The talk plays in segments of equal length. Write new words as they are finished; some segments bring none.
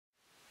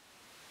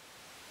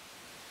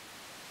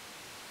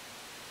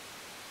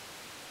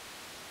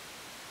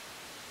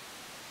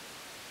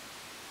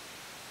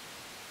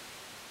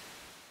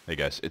Hey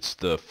guys, it's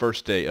the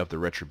first day of the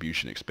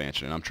Retribution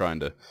expansion, and I'm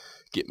trying to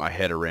get my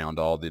head around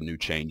all the new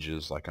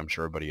changes like I'm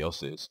sure everybody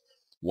else is.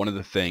 One of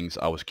the things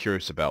I was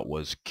curious about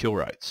was kill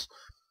rights.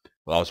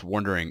 Well, I was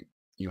wondering,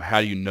 how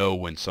do you know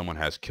when someone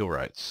has kill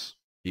rights?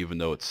 Even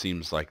though it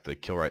seems like the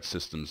kill rights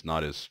system's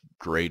not as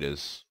great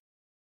as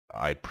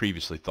I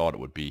previously thought it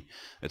would be.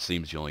 It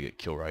seems you only get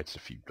kill rights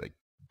if you like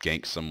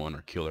gank someone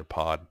or kill their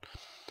pod,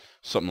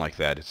 something like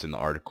that. It's in the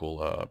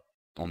article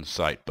on the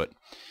site, but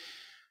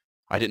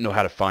I didn't know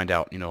how to find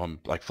out.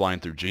 I'm like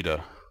flying through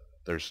JITA.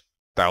 There's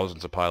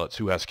thousands of pilots.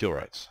 Who has kill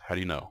rights? How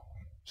do you know?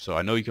 So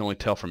I know you can only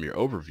tell from your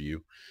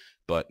overview,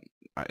 but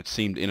it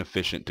seemed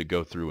inefficient to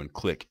go through and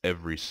click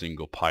every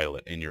single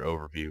pilot in your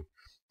overview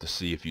to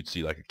see if you'd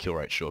see like a kill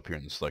right show up here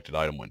in the selected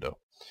item window.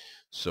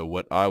 So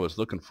what I was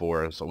looking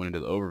for is I went into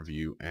the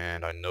overview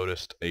and I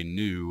noticed a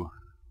new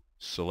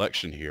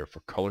selection here for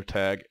color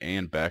tag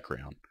and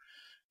background.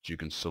 You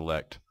can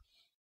select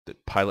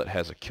that pilot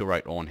has a kill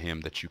right on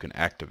him that you can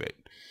activate.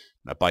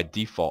 Now by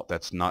default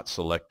that's not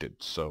selected,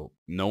 so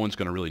no one's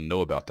going to really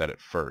know about that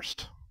at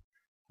first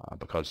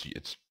because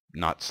it's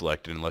not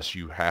selected unless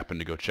you happen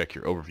to go check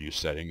your overview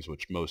settings,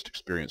 which most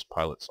experienced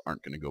pilots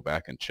aren't going to go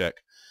back and check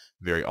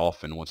very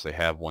often once they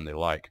have one they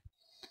like.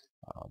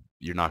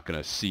 You're not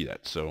going to see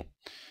that. So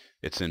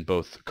it's in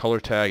both color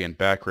tag and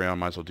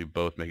background. Might as well do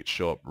both, make it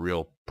show up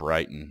real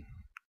bright and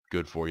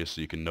good for you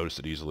so you can notice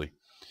it easily.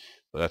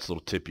 But that's a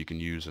little tip you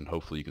can use, and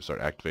hopefully you can start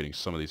activating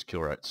some of these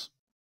kill rights.